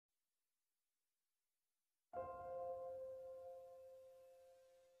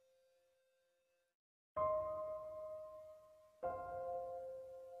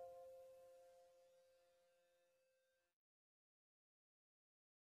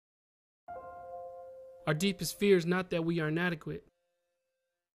Our deepest fear is not that we are inadequate.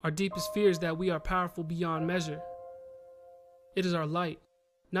 Our deepest fear is that we are powerful beyond measure. It is our light,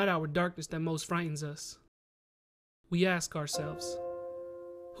 not our darkness, that most frightens us. We ask ourselves,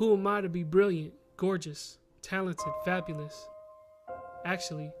 who am I to be brilliant, gorgeous, talented, fabulous?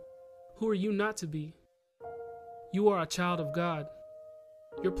 Actually, who are you not to be? You are a child of God.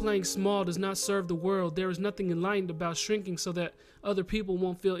 Your playing small does not serve the world. There is nothing enlightened about shrinking so that other people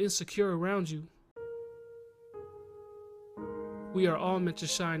won't feel insecure around you. We are all meant to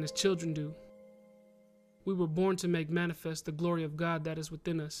shine as children do. We were born to make manifest the glory of God that is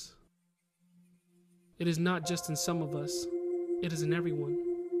within us. It is not just in some of us, it is in everyone.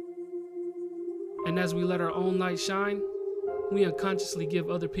 And as we let our own light shine, we unconsciously give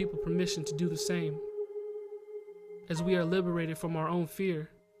other people permission to do the same. As we are liberated from our own fear,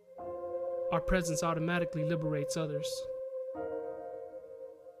 our presence automatically liberates others.